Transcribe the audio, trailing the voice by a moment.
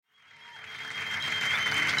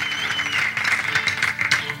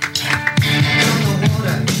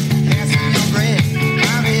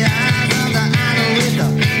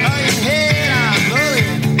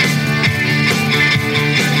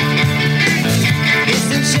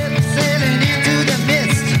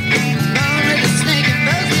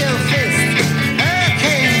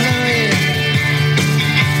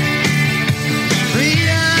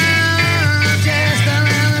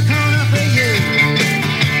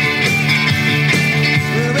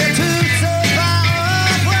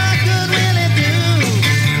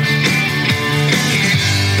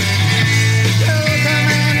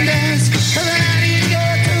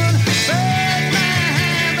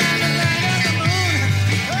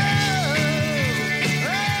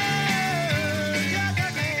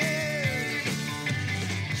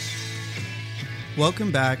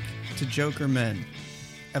Welcome back to Joker Men,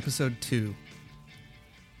 episode 2.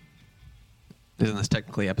 Isn't this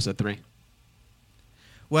technically episode 3?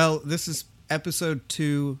 Well, this is episode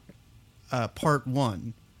 2, part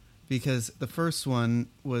 1, because the first one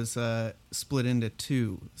was split into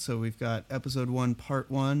 2. So we've got episode 1,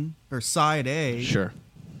 part 1, or side A. Sure.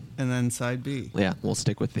 And then side B. Yeah, we'll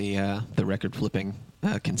stick with the record flipping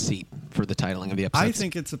conceit for the titling of the episode. I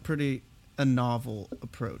think it's a novel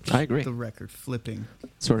approach. I agree. The record flipping.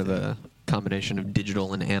 Sort of a combination of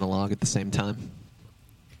digital and analog at the same time.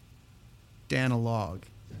 Danalog.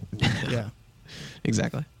 Yeah.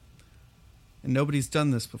 Exactly. And nobody's done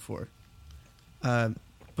this before.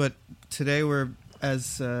 But today we're,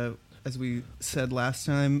 as we said last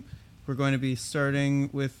time, we're going to be starting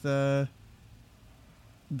with the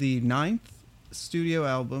 9th studio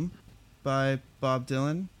album by Bob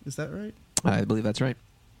Dylan. Is that right? I believe that's right.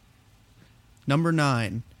 Number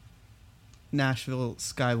 9, Nashville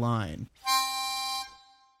Skyline.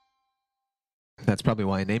 That's probably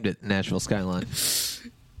why I named it Nashville Skyline.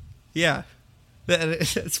 Yeah,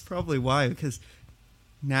 that's probably why, because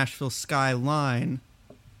Nashville Skyline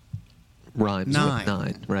Rhymes 9. with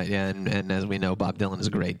 9, right? Yeah, and as we know, Bob Dylan is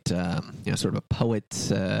a great, sort of a poet,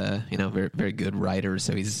 very very good writer.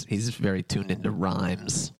 So he's very tuned into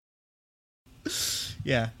rhymes.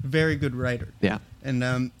 Yeah, very good writer. Yeah,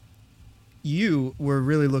 and you were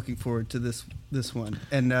really looking forward to this one,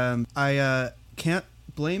 and I can't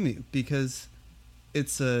blame you because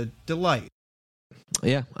it's a delight.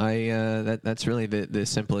 Yeah, that's really the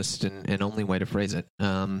simplest and only way to phrase it.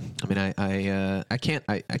 I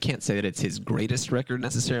can't say that it's his greatest record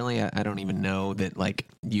necessarily. I don't even know that like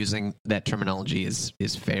using that terminology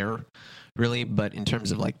is fair, really. But in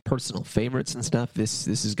terms of like personal favorites and stuff, this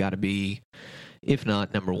has got to be, if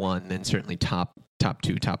not number 1, then certainly top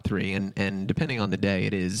 2, top 3, and depending on the day,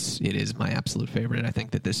 it is my absolute favorite. I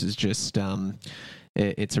think that this is just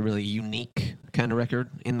it's a really unique kind of record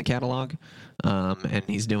in the catalog, and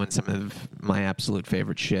he's doing some of my absolute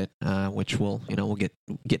favorite shit, which we'll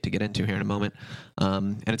get into here in a moment.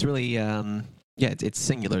 And it's really it's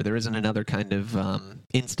singular. There isn't another kind of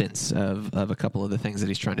instance of a couple of the things that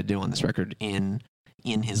he's trying to do on this record in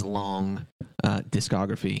his long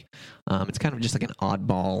discography. It's kind of just like an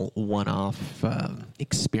oddball one-off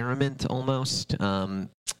experiment almost.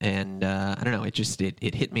 And I don't know,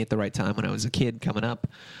 it hit me at the right time when I was a kid coming up.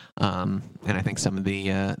 And I think some of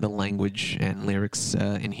the language and lyrics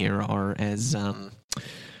in here are as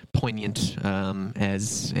poignant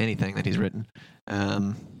as anything that he's written.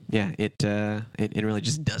 It really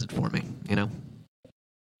just does it for me, you know?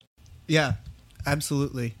 Yeah,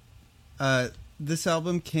 absolutely. This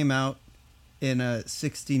album came out in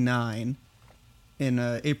 '69,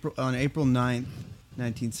 on April 9th,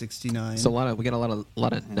 1969. So we got a lot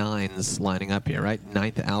of 9s lining up here, right?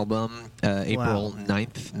 9th album, April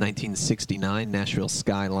 9th, 1969, Nashville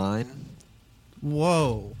Skyline.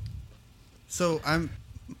 Whoa! So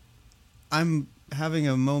I'm having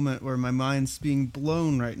a moment where my mind's being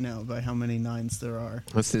blown right now by how many 9s there are.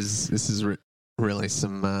 This is really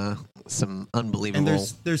some unbelievable.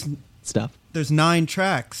 And there's stuff. There's 9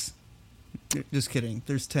 tracks. Just kidding.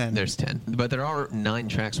 There's 10. There's 10. But there are 9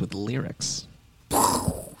 tracks with lyrics.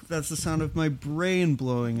 That's the sound of my brain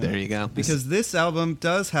blowing up. There you go. Because this album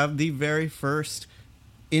does have the very first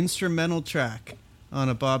instrumental track on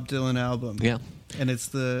a Bob Dylan album. Yeah. And it's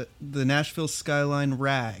the Nashville Skyline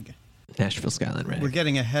Rag. Nashville Skyline Rag. We're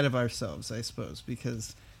getting ahead of ourselves, I suppose,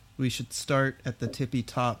 because we should start at the tippy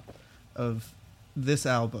top of this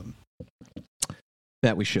album.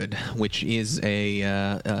 That we should, which is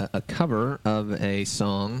a cover of a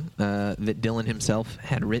song that Dylan himself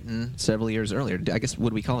had written several years earlier. I guess,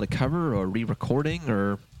 would we call it a cover or a re-recording?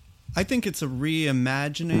 Or I think it's a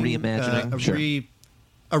reimagining. Sure.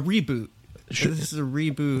 A reboot. Sure. This is a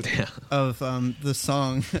reboot of the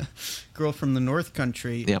song Girl from the North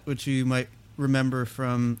Country, which you might remember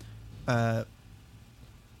from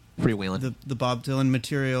Freewheeling. The Bob Dylan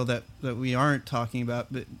material that we aren't talking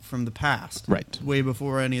about, but from the past. Right. Way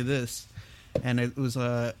before any of this. And it was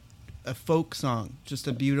a folk song, just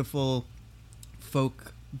a beautiful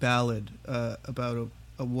folk ballad about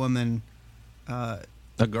a woman. A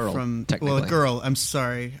girl, technically. Well, a girl, I'm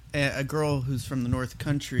sorry. A girl who's from the North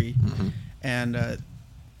Country. Mm-hmm. And,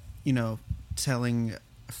 telling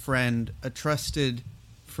a friend, a trusted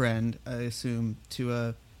friend, I assume,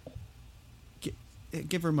 to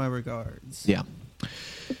give her my regards. Yeah.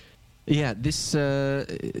 Yeah, this... so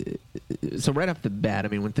right off the bat, I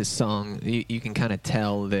mean, with this song, you can kind of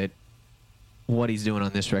tell that what he's doing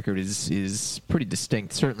on this record is pretty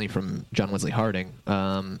distinct, certainly from John Wesley Harding,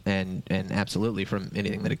 and absolutely from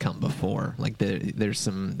anything that had come before. Like there's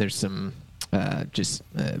some just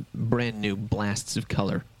brand new blasts of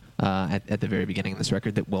color at the very beginning of this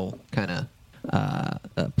record that will kind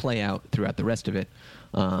of play out throughout the rest of it.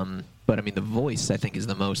 But I mean, the voice I think is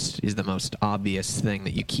the most obvious thing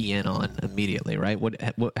that you key in on immediately, right? What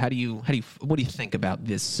do you think about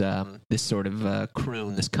this this sort of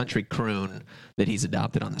croon, this country croon that he's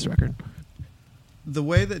adopted on this record? The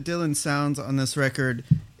way that Dylan sounds on this record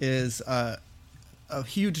is a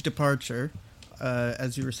huge departure,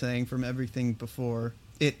 as you were saying, from everything before.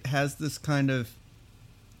 It has this kind of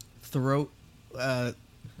throat,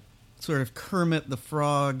 sort of Kermit the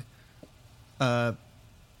Frog,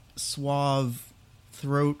 suave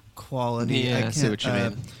throat quality. Yeah, I see what you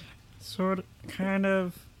mean. Sort of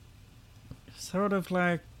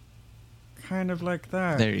like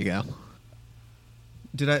that. There you go.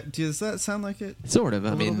 Does that sound like it? Sort of.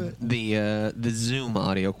 I little mean, the Zoom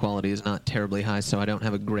audio quality is not terribly high, so I don't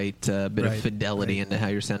have a great bit of fidelity into how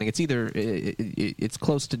you're sounding. It's either it's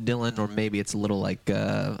close to Dylan, or maybe it's a little like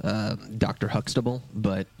Dr. Huxtable,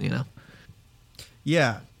 but you know.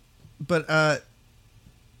 Yeah, but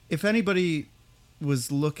if anybody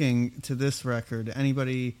was looking to this record,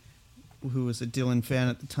 anybody who was a Dylan fan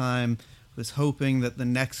at the time was hoping that the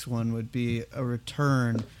next one would be a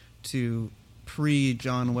return to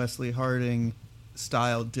pre-John Wesley Harding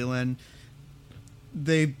style Dylan.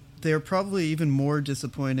 They're probably even more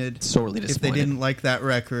disappointed, sorely disappointed, if they didn't like that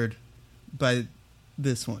record by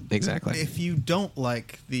this one. Exactly. If you don't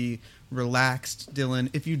like the relaxed Dylan,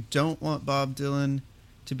 if you don't want Bob Dylan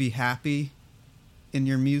to be happy in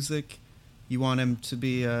your music, you want him to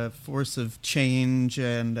be a force of change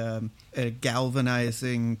and a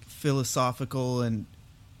galvanizing, philosophical and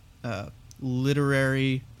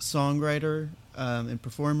literary songwriter and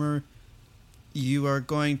performer, you are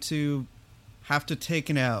going to have to take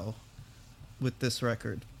an L with this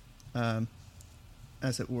record,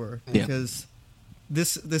 as it were, because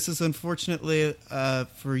this is unfortunately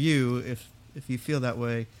for you, if you feel that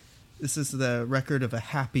way, this is the record of a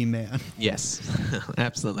happy man. Yes,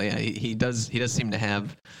 absolutely. He does seem to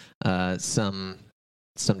have some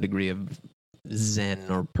degree of zen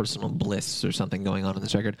or personal bliss or something going on in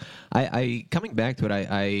this record. I coming back to it,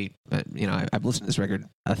 I've listened to this record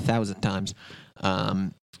 1,000 times, but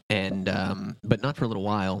not for a little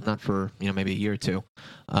while, not for maybe a year or two,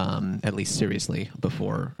 at least seriously,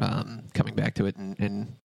 before coming back to it and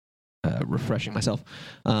refreshing myself.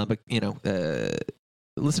 But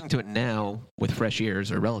listening to it now with fresh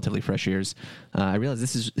ears, or relatively fresh ears, I realize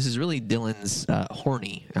this is really Dylan's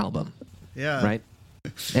horny album. Yeah. Right.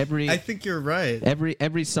 I think you're right.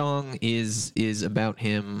 Every song is about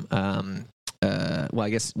him. Well, I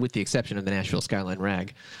guess with the exception of the Nashville Skyline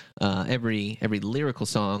Rag, every lyrical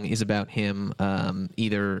song is about him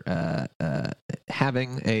either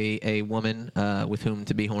having a woman with whom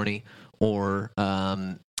to be horny, or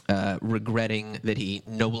regretting that he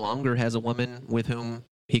no longer has a woman with whom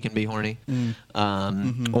he can be horny,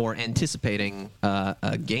 or anticipating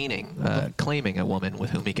claiming a woman with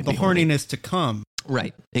whom he can be horny. The horniness to come.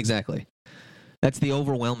 Right, exactly. That's the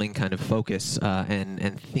overwhelming kind of focus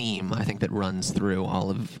and theme, I think, that runs through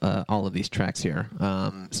all of these tracks here.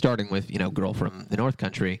 Starting with "Girl from the North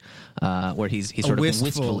Country," where he's sort of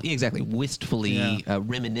wistfully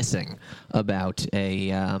reminiscing about a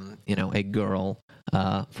girl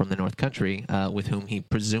from the North Country with whom he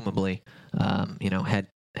presumably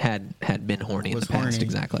had been horny in the past. Horny.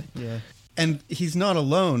 Exactly. Yeah, and he's not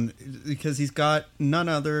alone, because he's got none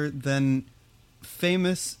other than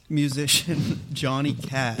famous musician Johnny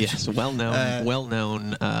Cash. Yes,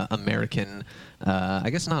 well-known American. I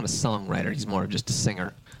guess not a songwriter. He's more of just a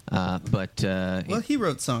singer. But he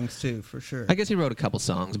wrote songs too, for sure. I guess he wrote a couple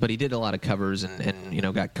songs, but he did a lot of covers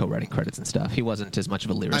and got co-writing credits and stuff. He wasn't as much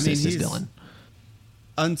of a lyricist as Dylan.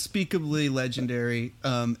 Unspeakably legendary,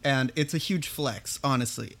 and it's a huge flex,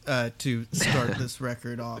 honestly, to start this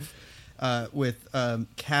record off with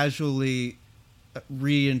casually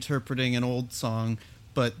reinterpreting an old song,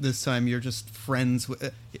 but this time you're just friends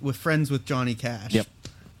with Johnny Cash. Yep.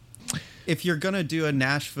 If you're gonna do a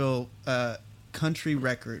Nashville country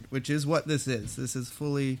record, which is what this is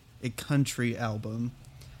fully a country album,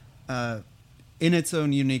 in its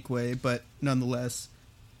own unique way, but nonetheless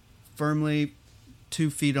firmly 2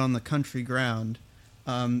 feet on the country ground.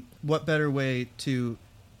 What better way to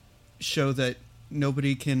show that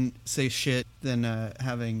nobody can say shit than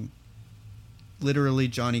having literally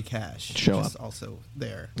Johnny Cash show up, also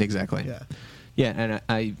there. Exactly. Yeah. Yeah, and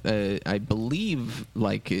I believe,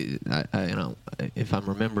 like, you know, if I'm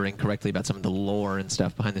remembering correctly about some of the lore and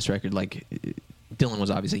stuff behind this record, like, Dylan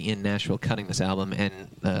was obviously in Nashville cutting this album,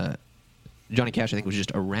 and Johnny Cash, I think, was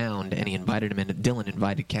just around, and he invited him in. Dylan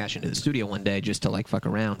invited Cash into the studio one day just to, like, fuck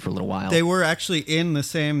around for a little while. They were actually in the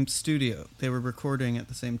same studio. They were recording at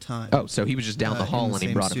the same time. Oh, so he was just down the hall and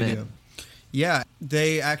he brought him in. Yeah,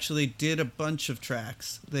 they actually did a bunch of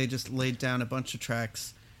tracks. They just laid down a bunch of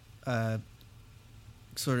tracks,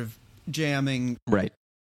 sort of jamming. Right.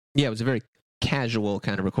 Yeah, it was a very casual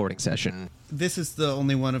kind of recording session. This is the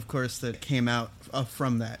only one, of course, that came out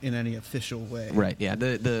from that in any official way. Right, yeah.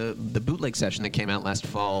 The bootleg session that came out last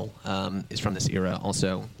fall is from this era.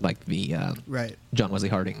 Also, like the right. John Wesley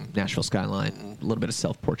Harding, Nashville Skyline, a little bit of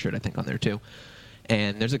Self-Portrait, I think, on there too.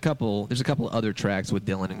 And there's a couple other tracks with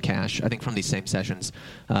Dylan and Cash, I think, from these same sessions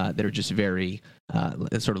that are just very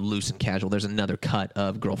sort of loose and casual. There's another cut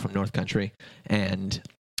of Girl from North Country, and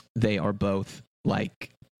they are both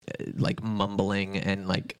like mumbling and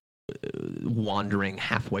like wandering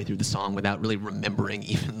halfway through the song without really remembering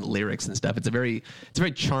even the lyrics and stuff. It's a very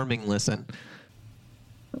charming listen.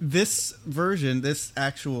 This version, this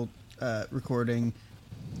actual recording,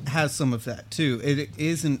 has some of that too. It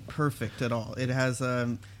isn't perfect at all. It has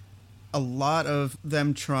a lot of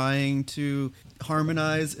them trying to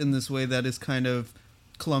harmonize in this way that is kind of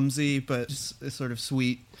clumsy but just sort of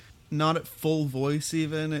sweet. Not at full voice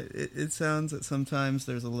even. It sounds that sometimes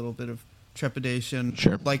there's a little bit of trepidation.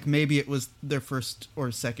 Sure. Like maybe it was their first or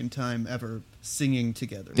second time ever singing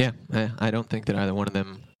together. Yeah, I don't think that either one of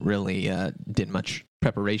them really did much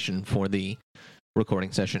preparation for the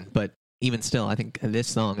recording session, but even still, I think this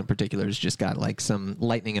song in particular has just got like some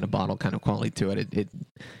lightning in a bottle kind of quality to it. It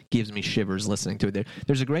gives me shivers listening to it.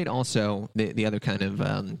 There's a great also, the other kind of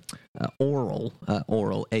aural,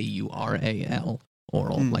 A-U-R-A-L,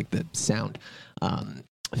 aural, like the sound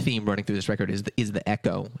theme running through this record is the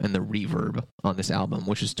echo and the reverb on this album,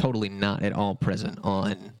 which is totally not at all present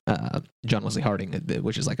on John Wesley Harding,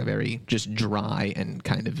 which is like a very just dry and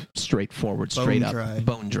kind of straightforward, straight up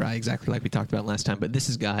bone dry, exactly like we talked about last time. But this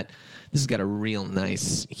has got a real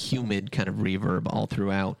nice humid kind of reverb all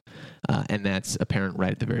throughout, and that's apparent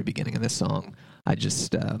right at the very beginning of this song. I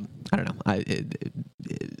just I don't know.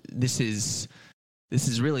 This is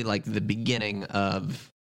really like the beginning of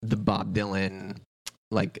the Bob Dylan.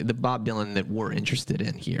 Like the Bob Dylan that we're interested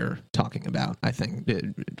in here talking about. I think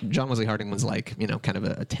John Wesley Harding was like, you know, kind of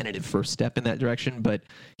a tentative first step in that direction, but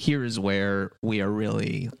here is where we are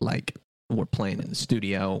really like, we're playing in the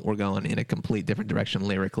studio, we're going in a complete different direction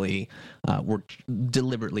lyrically, we're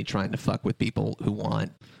deliberately trying to fuck with people who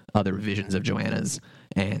want other visions of Joanna's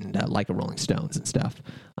and like a Rolling Stones and stuff.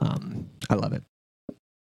 I love it.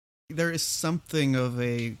 There is something of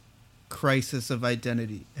a crisis of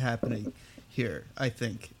identity happening here, I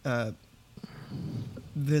think.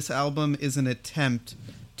 This album is an attempt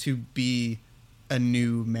to be a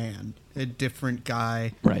new man, a different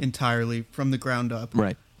guy, right, entirely from the ground up.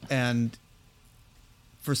 Right. And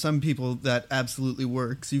for some people that absolutely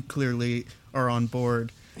works. You clearly are on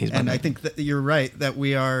board. And I think that you're right, that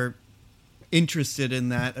we are interested in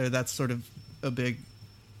that, or that's sort of a big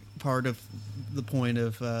part of the point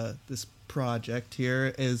of this project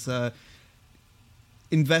here, is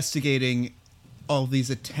investigating all these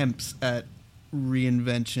attempts at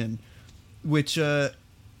reinvention, which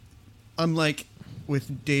unlike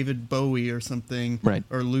with David Bowie or something, right,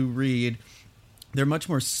 or Lou Reed, they're much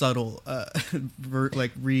more subtle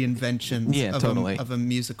like reinventions of a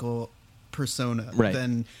musical persona, right,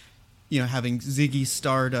 than, you know, having Ziggy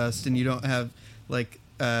Stardust, and you don't have like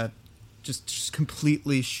just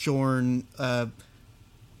completely shorn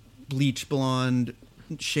bleach blonde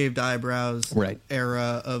shaved eyebrows, right,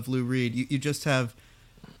 era of Lou Reed. You just have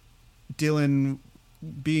Dylan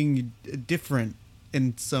being different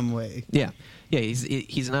in some way. Yeah.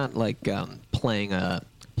 He's not like playing a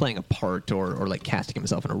part or like casting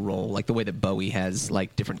himself in a role like the way that Bowie has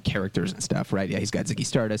like different characters and stuff, right? Yeah, he's got Ziggy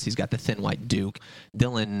Stardust, he's got the Thin White Duke.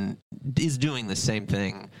 Dylan is doing the same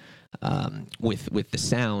thing with the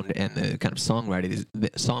sound and the kind of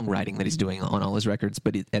songwriting that he's doing on all his records,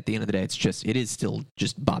 but at the end of the day, it is still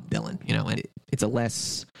just Bob Dylan, you know, and it's a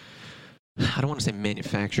less, I don't want to say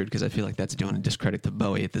manufactured because I feel like that's doing a discredit to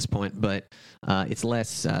Bowie at this point, but it's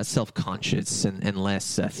less self-conscious and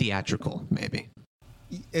less theatrical, maybe.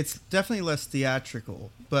 It's definitely less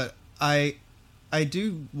theatrical, but I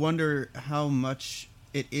do wonder how much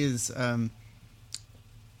it is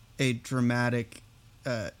a dramatic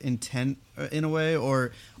intent in a way,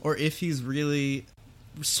 or if he's really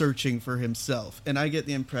searching for himself. And I get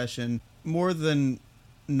the impression more than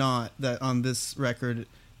not that on this record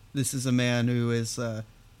this is a man who is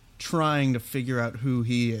trying to figure out who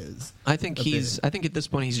he is. I think I think at this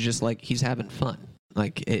point he's just like he's having fun.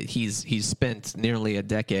 Like he's spent nearly a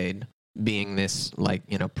decade being this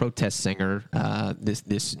protest singer,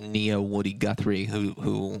 this neo Woody Guthrie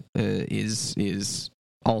who is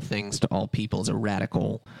all things to all people, is a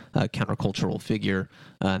radical countercultural figure,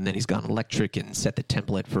 and then he's gone electric and set the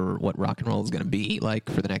template for what rock and roll is going to be like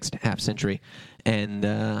for the next half century, and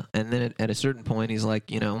then at a certain point he's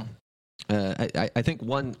like, I think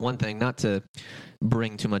one thing, not to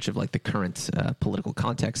bring too much of like the current political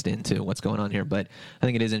context into what's going on here, but I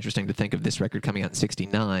think it is interesting to think of this record coming out in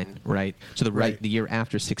 '69, right? So the year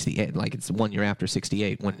after '68, like it's 1 year after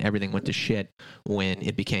 '68, when everything went to shit, when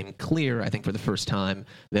it became clear, I think for the first time,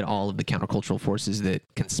 that all of the countercultural forces that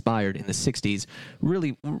conspired in the '60s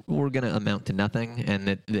really were going to amount to nothing, and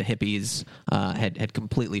that the hippies had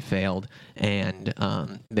completely failed, and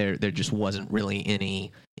there just wasn't really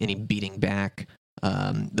any beating back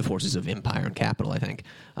the forces of empire and capital, I think.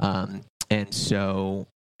 And so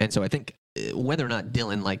I think whether or not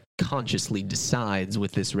Dylan like consciously decides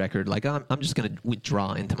with this record, like I'm just going to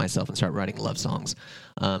withdraw into myself and start writing love songs.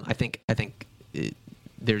 I think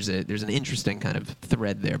there's an interesting kind of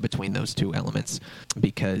thread there between those two elements,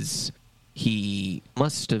 because he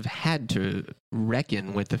must have had to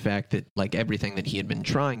reckon with the fact that like everything that he had been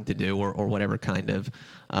trying to do, or whatever kind of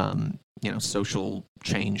social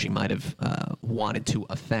change he might have wanted to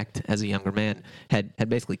affect as a younger man, had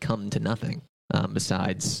basically come to nothing.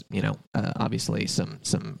 Besides, obviously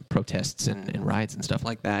some protests and riots and stuff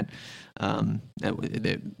like that,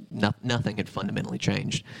 nothing had fundamentally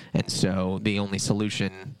changed. And so the only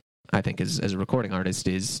solution, I think, as a recording artist,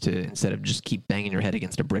 is to, instead of just keep banging your head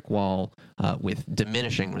against a brick wall with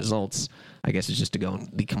diminishing results, I guess it's just to go in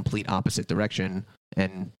the complete opposite direction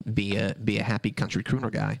and be a happy country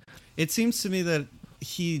crooner guy. It seems to me that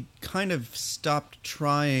he kind of stopped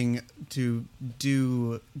trying to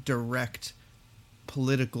do direct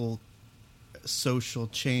political social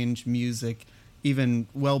change music even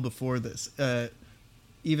well before this.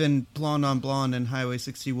 Even Blonde on Blonde and Highway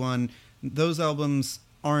 61, those albums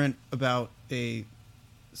aren't about a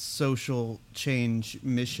social change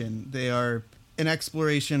mission. They are an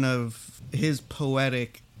exploration of his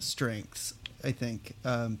poetic strengths, I think.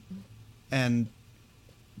 And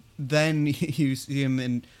then you see him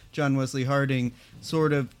and John Wesley Harding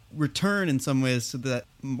sort of return in some ways to that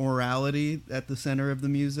morality at the center of the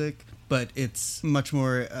music, but it's much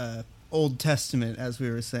more Old Testament, as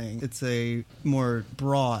we were saying. It's a more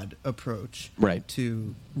broad approach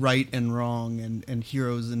to right and wrong and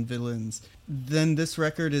heroes and villains. Then this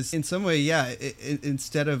record is, in some way,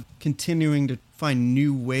 instead of continuing to find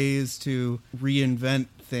new ways to reinvent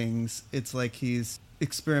things, it's like he's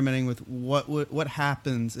experimenting with what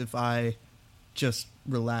happens if I just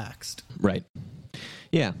relaxed. Right.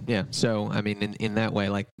 Yeah. So, I mean, in that way,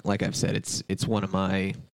 like I've said, it's one of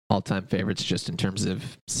my all-time favorites, just in terms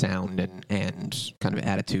of sound and kind of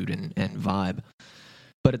attitude and vibe.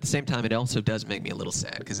 But at the same time, it also does make me a little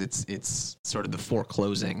sad, because it's sort of the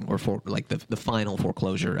foreclosing, or the final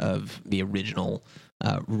foreclosure of the original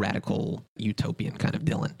radical utopian kind of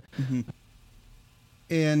Dylan. Mm-hmm.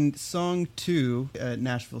 And song 2,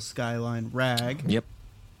 Nashville Skyline, Rag. Yep.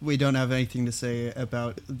 We don't have anything to say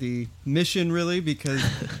about the mission, really, because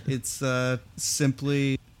it's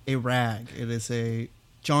simply a rag. It is a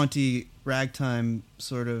jaunty ragtime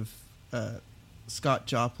sort of Scott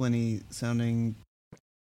Joplin-y sounding.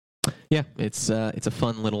 Yeah, it's a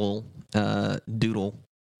fun little doodle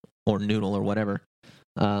or noodle or whatever.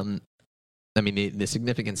 I mean, the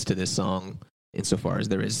significance to this song, insofar as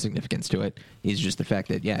there is significance to it, is just the fact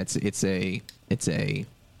that it's an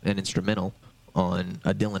instrumental on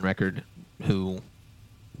a Dylan record, who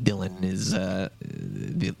Dylan is the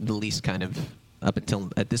least kind of, up until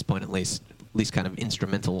at this point at least kind of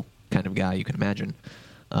instrumental kind of guy you can imagine.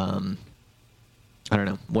 I don't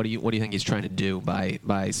know. What do you think he's trying to do by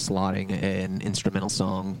slotting an instrumental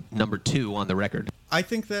song number 2 on the record? I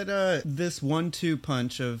think that this 1-2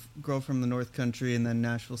 punch of Girl from the North Country and then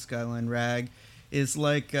Nashville Skyline, Rag is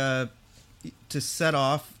like to set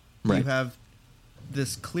off. Right. You have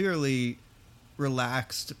this clearly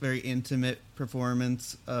relaxed, very intimate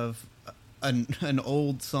performance of an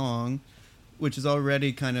old song, which is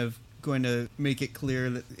already kind of going to make it clear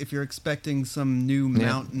that if you're expecting some new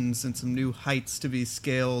mountains and some new heights to be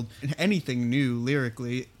scaled, anything new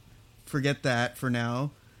lyrically, forget that for now.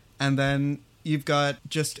 And then you've got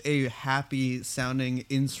just a happy sounding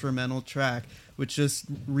instrumental track, which just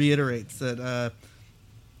reiterates that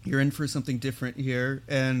you're in for something different here,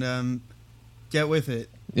 and get with it.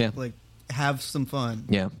 Yeah. Like, have some fun.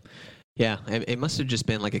 Yeah. Yeah, it must have just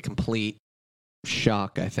been like a complete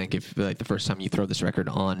shock, I think, if like the first time you throw this record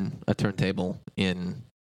on a turntable in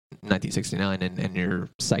 1969 and you're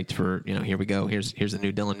psyched for, here we go, here's the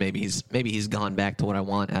new Dylan. Maybe he's gone back to what I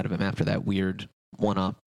want out of him after that weird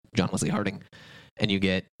one-off John Wesley Harding. And you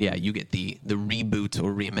get the reboot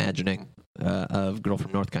or reimagining of Girl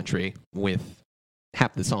from North Country with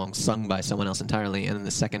half the song sung by someone else entirely, and then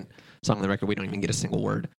the second song on the record we don't even get a single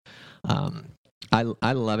word.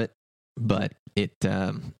 I love it, but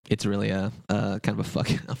it's really a kind of a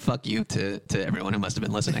fuck you to everyone who must have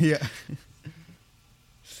been listening. Yeah.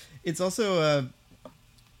 It's also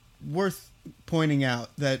worth pointing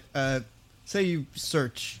out that say you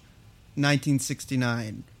search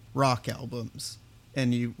 1969 rock albums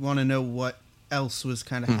and you want to know what else was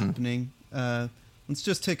kind of happening. Let's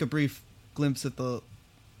just take a brief glimpse at the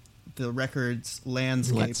record's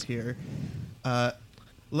landscape here.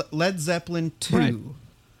 Led Zeppelin 2. Right.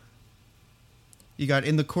 You got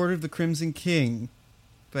In the Court of the Crimson King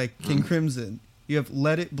by King Crimson. You have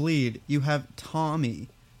Let It Bleed. You have Tommy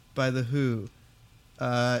by The Who.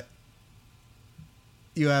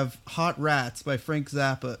 You have Hot Rats by Frank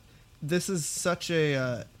Zappa. This is such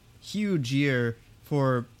a huge year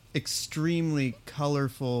for extremely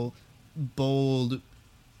colorful, bold,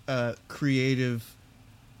 creative,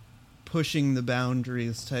 pushing the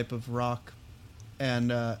boundaries type of rock.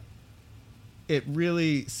 And it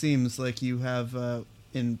really seems like you have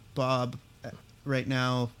in Bob right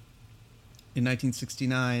now in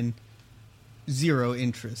 1969 zero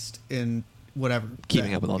interest in whatever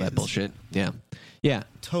keeping up with all that bullshit. Yeah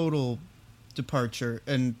Total departure,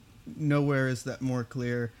 and nowhere is that more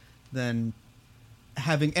clear than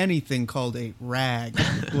having anything called a rag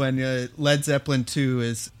when Led Zeppelin 2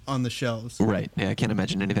 is on the shelves. Right. Yeah, I can't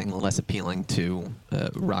imagine anything less appealing to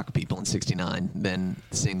rock people in '69 than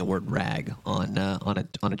seeing the word rag on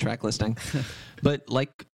a track listing. But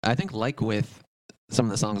I think with some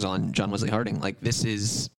of the songs on John Wesley Harding, like this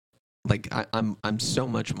is like I'm so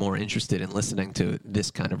much more interested in listening to this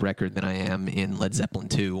kind of record than I am in Led Zeppelin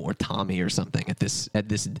 2 or Tommy or something at this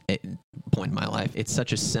point in my life. It's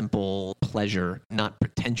such a simple pleasure, not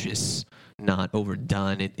pretentious, not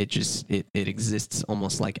overdone. It exists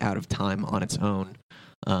almost like out of time on its own,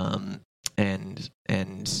 and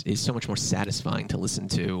is so much more satisfying to listen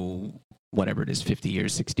to. Whatever it is, 50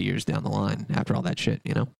 years, 60 years down the line, after all that shit,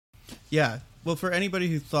 Yeah. Well, for anybody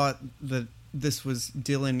who thought that this was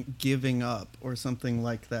Dylan giving up or something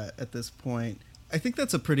like that at this point, I think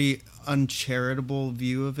that's a pretty uncharitable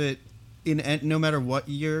view of it, no matter what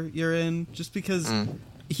year you're in, just because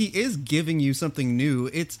he is giving you something new.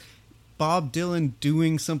 It's Bob Dylan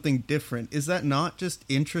doing something different. Is that not just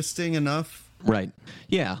interesting enough? Right.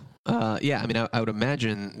 Yeah. I mean, I would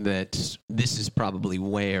imagine that this is probably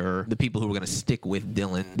where the people who were going to stick with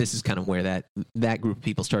Dylan, this is kind of where that group of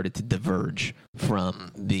people started to diverge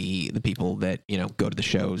from the people that, go to the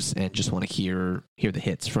shows and just want to hear the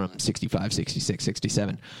hits from 65, 66,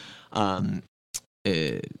 67.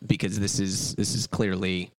 Because this is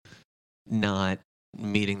clearly not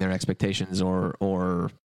meeting their expectations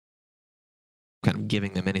or kind of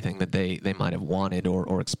giving them anything that they might have wanted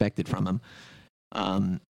or expected from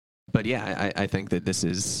them. But yeah, I think that this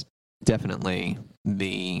is definitely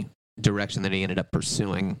the direction that he ended up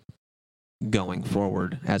pursuing going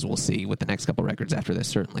forward, as we'll see with the next couple records after this,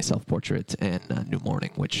 certainly Self-Portrait and New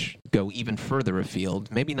Morning, which go even further afield,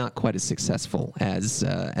 maybe not quite as successful as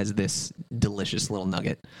this delicious little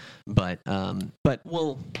nugget, but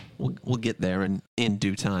we'll get there in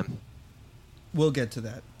due time. We'll get to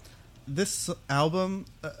that. This album,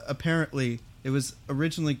 apparently, it was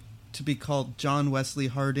originally to be called John Wesley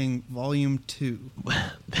Harding Volume 2.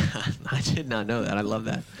 I did not know that. I love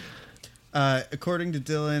that. According to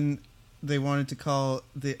Dylan, they wanted to call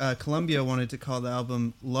Columbia wanted to call the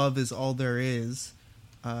album "Love Is All There Is,"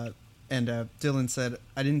 and Dylan said,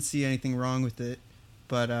 "I didn't see anything wrong with it,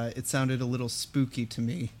 but it sounded a little spooky to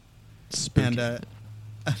me." Spooky. And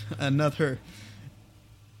another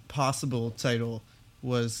possible title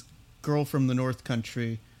was "Girl from the North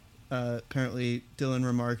Country." Apparently, Dylan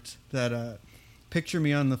remarked that picture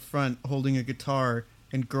me on the front holding a guitar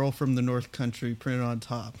and "Girl from the North Country" printed on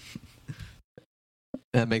top.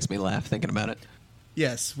 That makes me laugh thinking about it.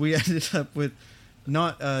 Yes, we ended up with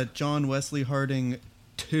not John Wesley Harding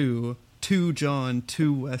 2 John,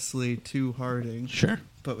 2 Wesley, 2 Harding. Sure.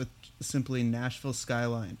 But with simply Nashville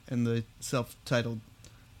Skyline and the self-titled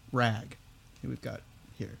rag that we've got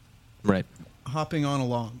here. Right.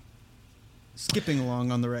 Skipping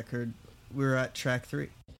along on the record, we're at track 3.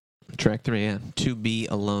 Track 3, yeah. To Be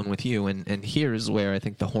Alone With You. And here's where I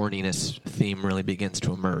think the horniness theme really begins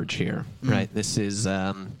to emerge here, right? This is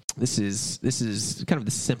kind of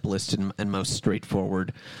the simplest and most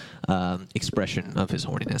straightforward expression of his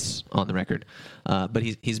horniness on the record. But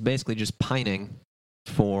he's basically just pining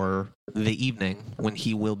for the evening when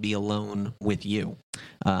he will be alone with you,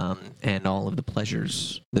 and all of the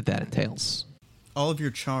pleasures that entails. All of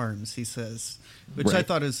your charms, he says, which Right. I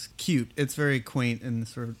thought is cute. It's very quaint in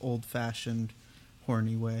sort of old-fashioned,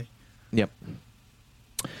 horny way. Yep.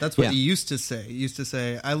 That's what Yeah. he used to say. He used to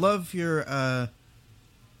say, I love your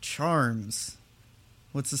charms.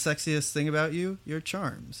 What's the sexiest thing about you? Your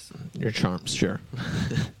charms. Your charms, sure.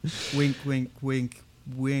 Wink, wink, wink,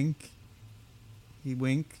 wink. He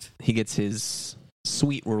winked. He gets his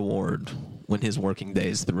sweet reward when his working day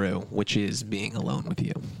is through, which is being alone with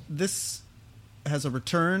you. This has a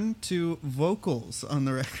return to vocals on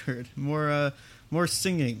the record. More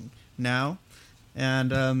singing now.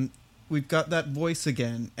 And we've got that voice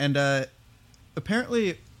again. And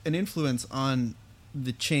apparently an influence on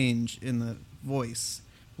the change in the voice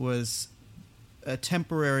was a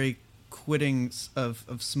temporary quitting of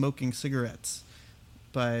smoking cigarettes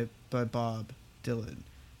by Bob Dylan.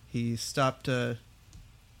 He stopped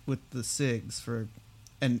with the cigs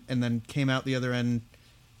and then came out the other end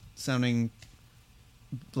sounding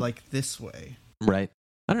like this way. Right.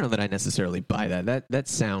 I don't know that I necessarily buy that. That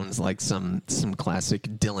sounds like some classic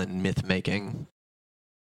Dylan myth making.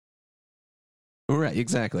 Right,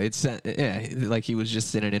 exactly. It's like he was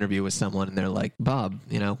just in an interview with someone, and they're like, "Bob,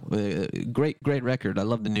 great record. I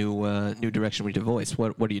love the new direction with your voice.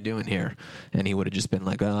 What are you doing here?" And he would have just been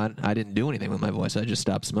like, "Oh, I didn't do anything with my voice. I just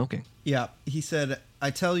stopped smoking." Yeah, he said,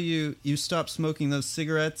 "I tell you, you stop smoking those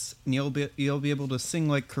cigarettes, and you'll be able to sing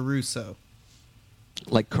like Caruso."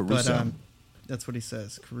 Like Caruso. But that's what he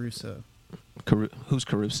says, Caruso. Who's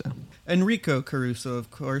Caruso? Enrico Caruso,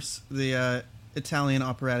 of course, the Italian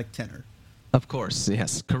operatic tenor. Of course,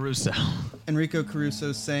 yes, Caruso. Enrico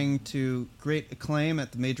Caruso sang to great acclaim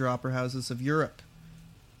at the major opera houses of Europe.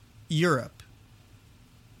 Europe,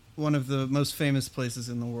 one of the most famous places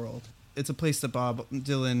in the world. It's a place that Bob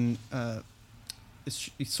Dylan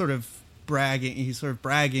he's sort of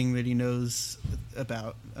bragging that he knows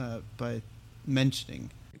about by mentioning.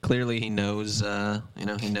 Clearly, he knows.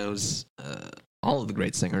 He knows all of the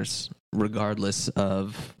great singers, regardless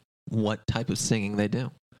of what type of singing they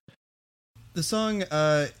do. The song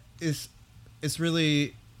is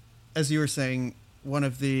really, as you were saying, one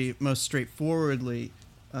of the most straightforwardly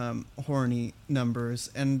horny numbers,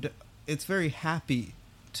 and it's very happy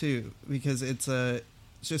too, because it's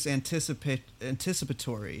just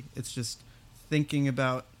anticipatory. It's just thinking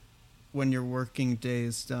about when your working day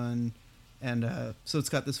is done, and so it's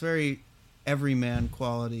got this very everyman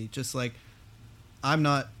quality. Just like, I'm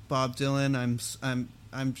not Bob Dylan.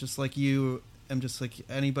 I'm just like you. I'm just like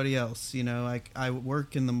anybody else, I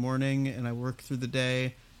work in the morning and I work through the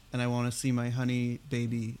day, and I want to see my honey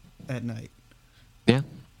baby at night. Yeah.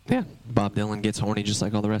 Bob Dylan gets horny just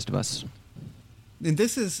like all the rest of us. And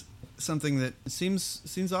this is something that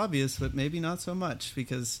seems obvious, but maybe not so much,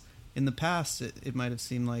 because in the past it might have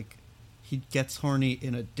seemed like he gets horny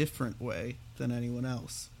in a different way than anyone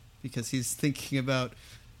else, because he's thinking about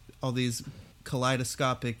all these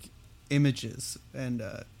kaleidoscopic images and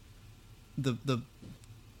the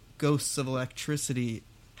ghosts of electricity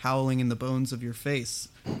howling in the bones of your face.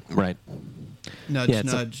 Right. Nudge, Yeah,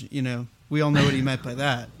 nudge. We all know what he meant by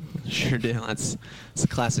that. Sure do. It's a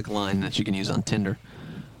classic line that you can use on Tinder.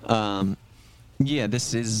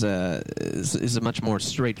 This is a much more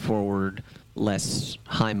straightforward, less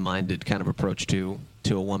high-minded kind of approach to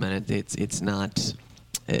a woman. It's not.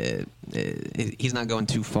 He's not going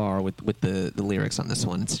too far with the lyrics on this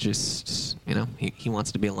one. It's just he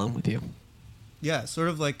wants to be alone with you. Yeah, sort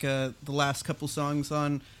of like the last couple songs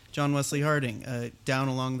on John Wesley Harding, Down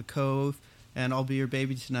Along the Cove and I'll Be Your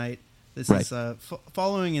Baby Tonight. This Right. is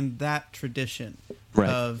following in that tradition Right.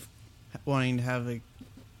 of wanting to have a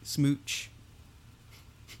smooch.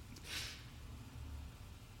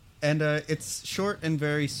 And it's short and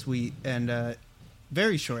very sweet, and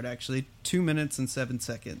very short, actually, 2 minutes and 7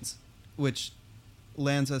 seconds, which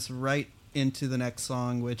lands us right into the next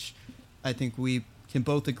song, which I think we can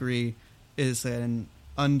both agree is an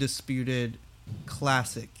undisputed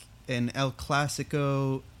classic, an El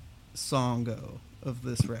Clasico songo of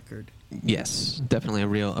this record. Yes, definitely a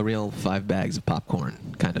real 5 bags of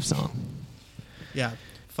popcorn kind of song. Yeah,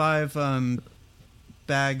 5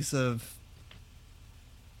 bags of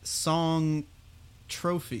song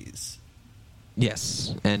trophies.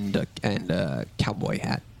 Yes, and cowboy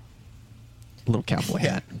hat, little cowboy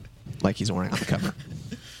Yeah. hat, like he's wearing on the cover.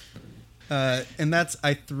 And that's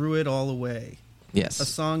I Threw It All Away. Yes. A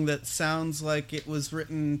song that sounds like it was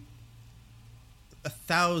written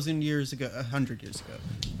 1,000 years ago, 100 years ago.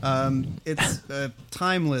 It's a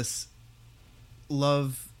timeless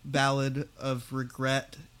love ballad of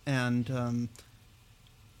regret and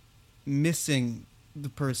missing the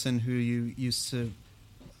person who you used to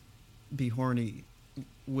be horny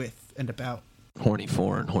with and about. Horny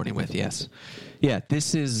for and horny with, yes. Yeah,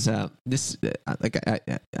 this is like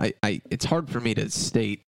I it's hard for me to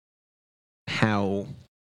state how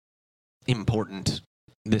important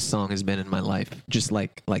this song has been in my life, just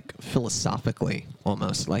like philosophically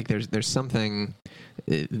almost. Like there's something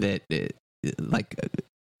that like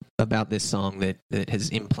about this song that has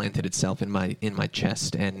implanted itself in my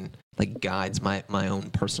chest and like guides my own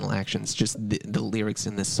personal actions. Just the lyrics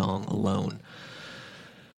in this song alone.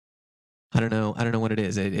 I don't know what it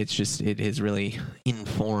is. It has really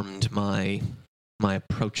informed my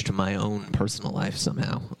approach to my own personal life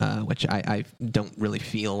somehow, which I don't really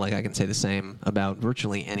feel like I can say the same about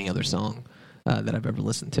virtually any other song that I've ever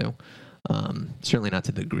listened to. Certainly not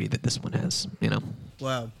to the degree that this one has, you know.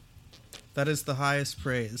 Wow. That is the highest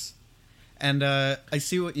praise. And I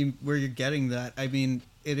see where you're getting that. I mean,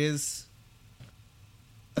 it is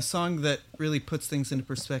a song that really puts things into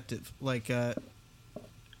perspective, like a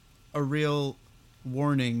real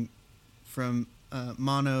warning from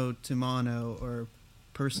mono to mono or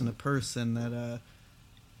person to person that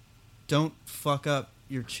don't fuck up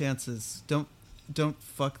your chances. Don't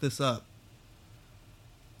fuck this up.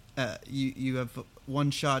 You have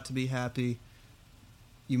one shot to be happy.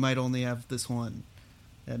 You might only have this one.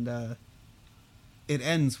 And it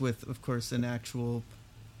ends with, of course, an actual,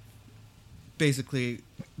 basically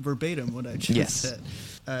verbatim what I just said.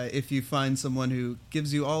 If you find someone who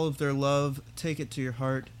gives you all of their love, take it to your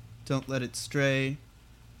heart. Don't let it stray.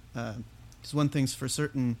 Because one thing's for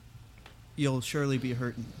certain, you'll surely be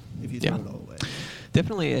hurting if you throw it all away.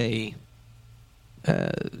 Definitely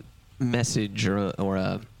a message or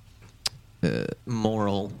a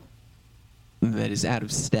moral that is out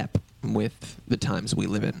of step with the times we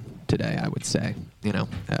live in today, I would say. You know,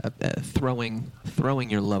 throwing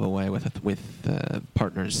your love away with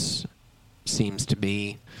partners seems to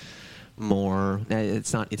be more.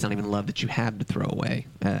 It's not even love that you have to throw away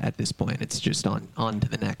at this point. It's just on to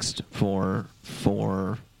the next for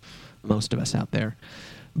most of us out there.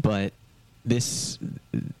 But this,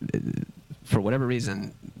 for whatever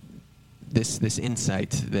reason, this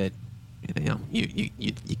insight that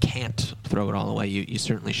you can't throw it all away. You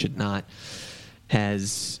certainly should not.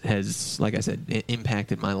 Has like I said,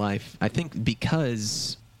 impacted my life. I think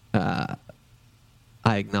because I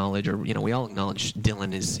acknowledge, or we all acknowledge,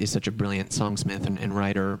 Dylan is such a brilliant songsmith and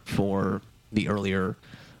writer for the earlier,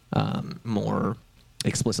 more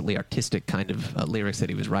explicitly artistic kind of lyrics that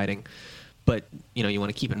he was writing. But you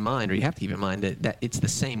want to keep in mind, or you have to keep in mind that it's the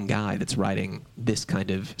same guy that's writing this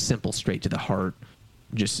kind of simple, straight to the heart,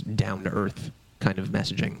 just down to earth kind of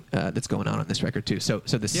messaging that's going on this record too. So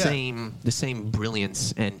the same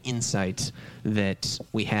brilliance and insight that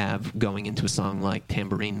we have going into a song like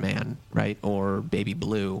Tambourine Man, right, or Baby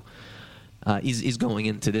Blue, is going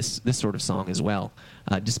into this sort of song as well.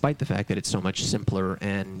 Despite the fact that it's so much simpler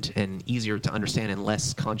and easier to understand and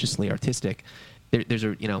less consciously artistic, there's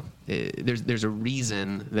a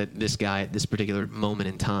reason that this guy at this particular moment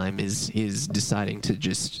in time is deciding to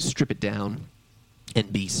just strip it down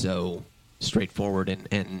and be so straightforward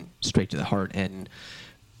and straight to the heart and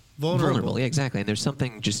vulnerable. Yeah, exactly. And there's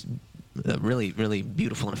something just really, really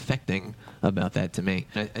beautiful and affecting about that to me.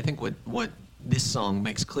 I think what this song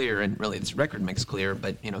makes clear, and really this record makes clear,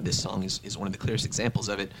 but this song is one of the clearest examples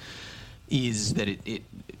of it, is that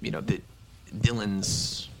that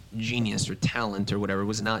Dylan's genius or talent or whatever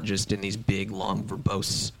was not just in these big, long,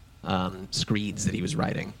 verbose screeds that he was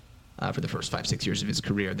writing for the first 5-6 years of his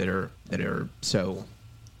career that are so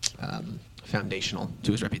foundational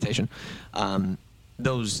to his reputation.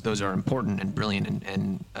 Those are important and brilliant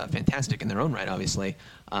and fantastic in their own right, obviously.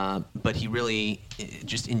 But he really,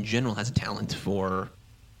 just in general, has a talent for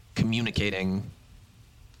communicating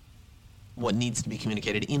what needs to be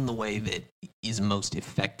communicated in the way that is most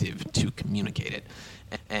effective to communicate it.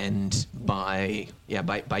 And by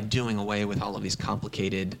doing away with all of these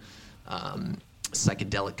complicated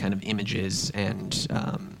psychedelic kind of images and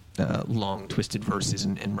long twisted verses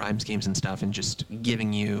and rhyme schemes and stuff, and just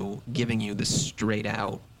giving you the straight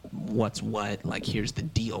out what's what, like here's the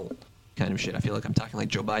deal kind of shit. I feel like I'm talking like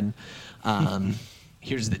Joe Biden.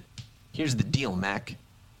 Here's the deal, Mac.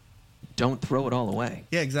 Don't throw it all away.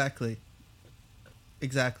 Yeah, exactly.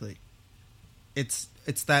 It's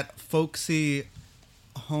that folksy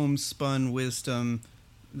homespun wisdom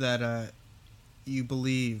that you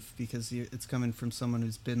believe because it's coming from someone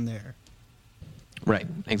who's been there. Right,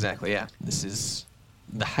 exactly, yeah. This is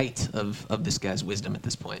the height of this guy's wisdom at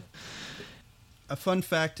this point. A fun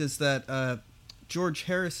fact is that George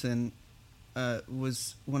Harrison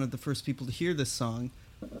was one of the first people to hear this song.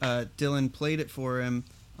 Dylan played it for him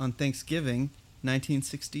on Thanksgiving,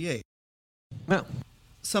 1968. Well,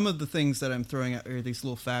 some of the things that I'm throwing out here, these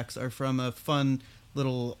little facts, are from a fun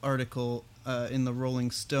little article in the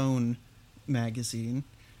Rolling Stone magazine,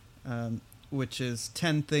 which is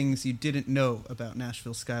 10 things you didn't know about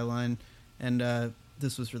Nashville Skyline, and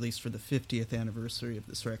this was released for the 50th anniversary of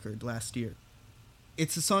this record last year.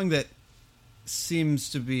 It's a song that seems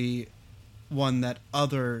to be one that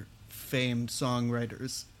other famed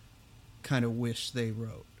songwriters kind of wish they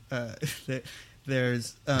wrote.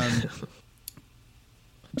 There's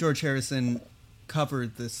George Harrison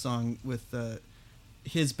covered this song with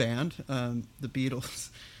his band, the Beatles,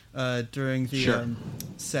 during the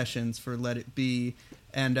sessions for Let It Be.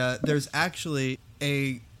 And there's actually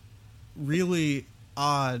a really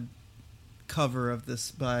odd cover of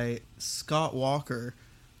this by Scott Walker,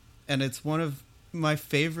 and it's one of my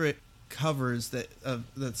favorite covers that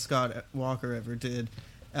Scott Walker ever did,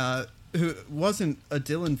 who wasn't a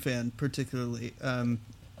Dylan fan particularly,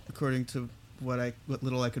 according to what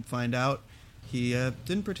little I could find out. He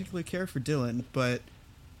didn't particularly care for Dylan, but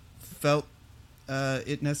felt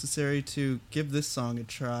it necessary to give this song a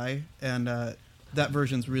try, and that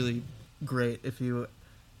version's really great if you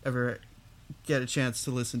ever get a chance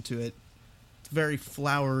to listen to it. It's very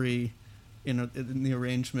flowery in the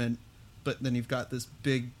arrangement, but then you've got this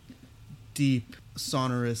big, deep,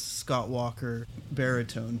 sonorous Scott Walker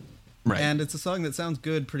baritone. Right. And it's a song that sounds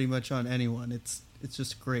good pretty much on anyone. It's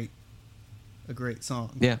just great. A great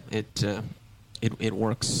song. Yeah, it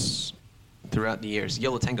works throughout the years.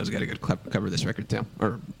 Yellow Tango's got a good cover of this record too,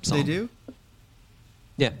 or song. They do?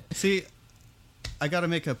 Yeah. See, I got to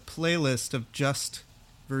make a playlist of just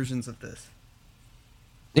versions of this.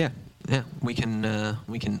 Yeah. We can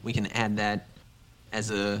add that as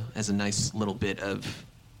a nice little bit of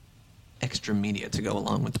extra media to go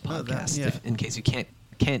along with the podcast, in case you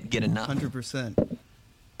can't get enough. 100%.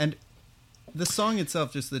 And the song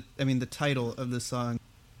itself, the title of the song,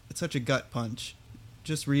 it's such a gut punch.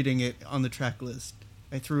 Just reading it on the track list,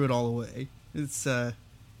 I threw it all away. It's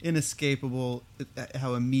inescapable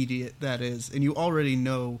how immediate that is, and you already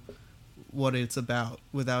know what it's about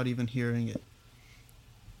without even hearing it.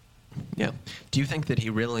 Yeah. Do you think that he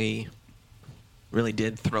really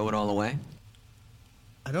did throw it all away?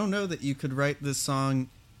 I don't know that you could write this song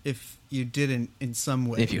if you didn't in some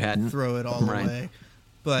way if you hadn't throw it all away.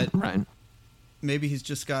 But right. Maybe he's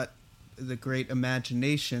just got the great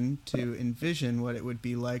imagination to envision what it would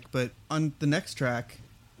be like. But on the next track,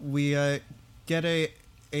 we get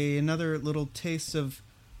another little taste of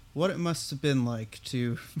what it must have been like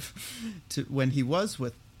to when he was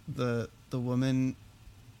with the woman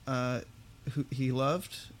who he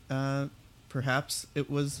loved. Perhaps it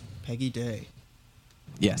was Peggy Day.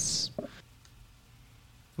 Yes.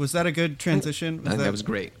 Was that a good transition? I think that was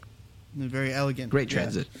great. Very elegant. Great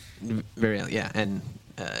transit. Yeah. Very and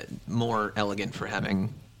more elegant for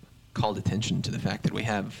having called attention to the fact that we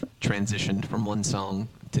have transitioned from one song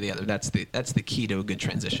to the other. That's the key to a good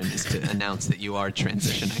transition, is to announce that you are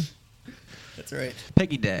transitioning. That's right.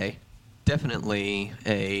 Peggy Day, definitely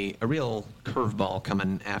a real curveball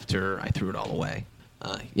coming after I Threw It All Away.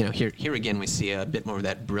 Here again we see a bit more of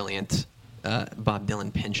that brilliant Bob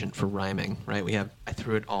Dylan penchant for rhyming, right? We have I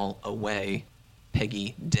Threw It All Away,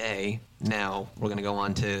 Peggy Day. Now we're going to go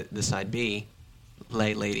on to the side B,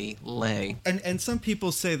 Lay Lady Lay. And some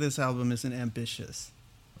people say this album isn't ambitious.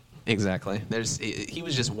 Exactly. He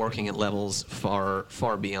was just working at levels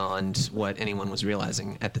far beyond what anyone was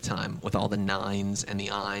realizing at the time, with all the nines and the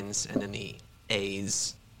eins and then the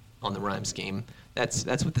A's on the rhyme scheme. That's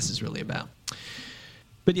what this is really about.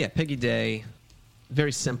 But yeah, Peggy Day,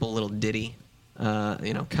 very simple little ditty.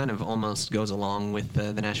 Kind of almost goes along with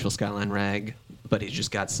the Nashville Skyline rag, but he's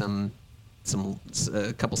just got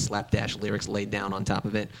a couple slapdash lyrics laid down on top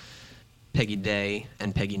of it. Peggy Day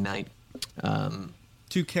and Peggy Night.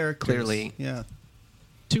 Two characters. Clearly, yeah.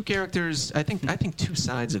 Two characters. I think two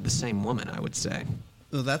sides of the same woman, I would say.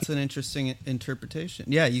 Well, that's an interesting interpretation.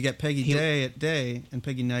 Yeah, you get Peggy Day at day and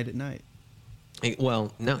Peggy Night at night.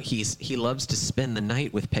 Well, no, he loves to spend the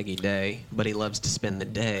night with Peggy Day, but he loves to spend the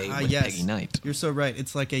day with Peggy Night. You're so right.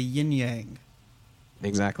 It's like a yin-yang.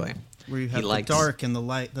 Exactly. Where you have the dark and the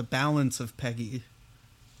light, the balance of Peggy.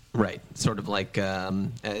 Right. Sort of like, I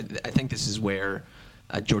think this is where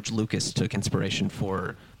George Lucas took inspiration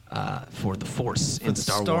for for the Force in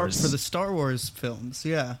Star Wars. For the Star Wars films,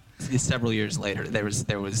 yeah. Several years later, there was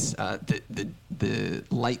the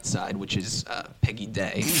light side, which is Peggy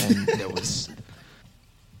Day, and there was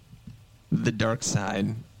the dark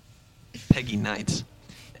side, Peggy Knight,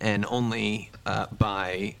 and only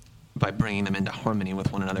by bringing them into harmony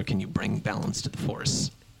with one another can you bring balance to the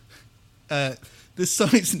Force. This song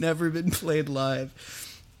has never been played live.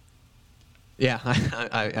 Yeah,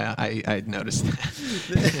 I noticed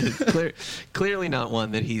that. Clearly not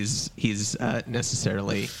one that he's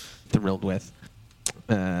necessarily thrilled with.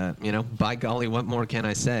 By golly, what more can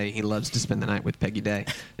I say? He loves to spend the night with Peggy Day.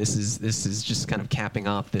 This is just kind of capping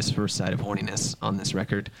off this first side of horniness on this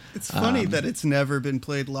record. It's funny that it's never been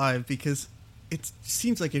played live because it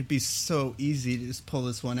seems like it'd be so easy to just pull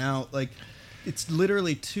this one out. Like, it's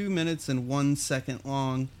literally 2 minutes and 1 second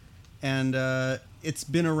long, and it's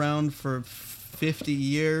been around for 50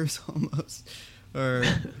 years almost, or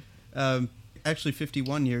actually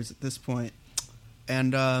 51 years at this point.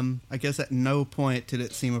 And I guess at no point did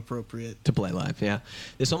it seem appropriate to play live. Yeah,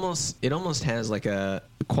 it almost has like a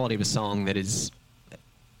quality of a song that is,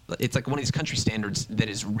 it's like one of these country standards that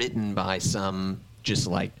is written by some just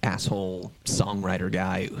like asshole songwriter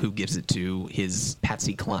guy who gives it to his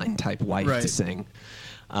Patsy Cline type wife to sing.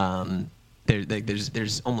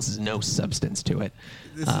 There's almost no substance to it.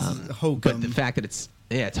 This is hokum. But the fact that it's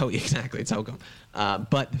hokum.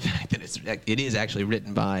 But the fact that it is actually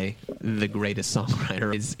written by the greatest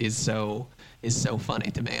songwriter is so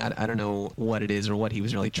funny to me. I don't know what it is or what he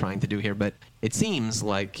was really trying to do here, but it seems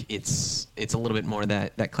like it's a little bit more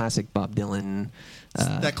that classic Bob Dylan.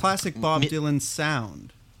 That classic Bob Dylan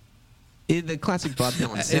sound. The classic Bob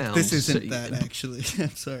Dylan sound. This isn't that, actually.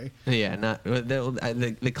 I'm sorry. Yeah, not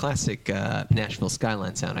the classic Nashville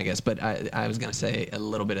Skyline sound, I guess. But I was going to say a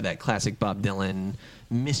little bit of that classic Bob Dylan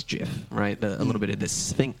mischief, right? A little bit of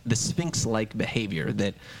the Sphinx-like behavior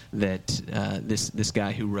that this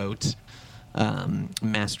guy who wrote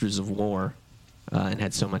Masters of War and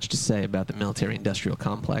had so much to say about the military-industrial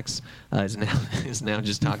complex is now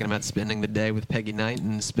just talking about spending the day with Peggy Knight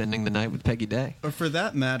and spending the night with Peggy Day. Or for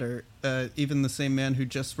that matter, even the same man who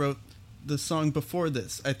just wrote the song before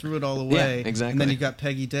this, I Threw It All Away. Yeah, exactly. And then you got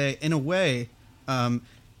Peggy Day. In a way,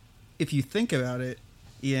 if you think about it,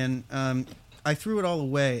 Ian, I Threw It All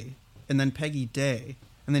Away, and then Peggy Day,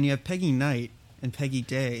 and then you have Peggy Knight and Peggy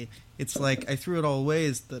Day. It's like I Threw It All Away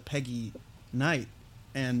is the Peggy Knight,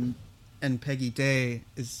 and Peggy Day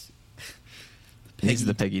is He's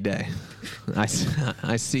the Peggy Day. I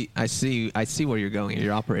see where you're going.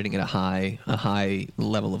 You're operating at a high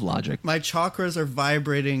level of logic. My chakras are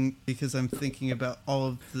vibrating because I'm thinking about all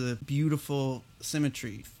of the beautiful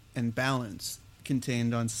symmetry and balance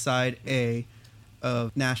contained on side A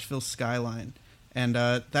of Nashville Skyline, and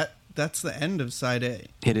that's the end of side A.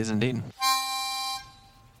 It is indeed.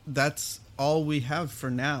 That's all we have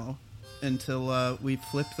for now until we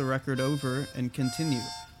flip the record over and continue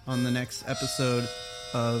on the next episode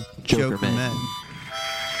of Joker Men.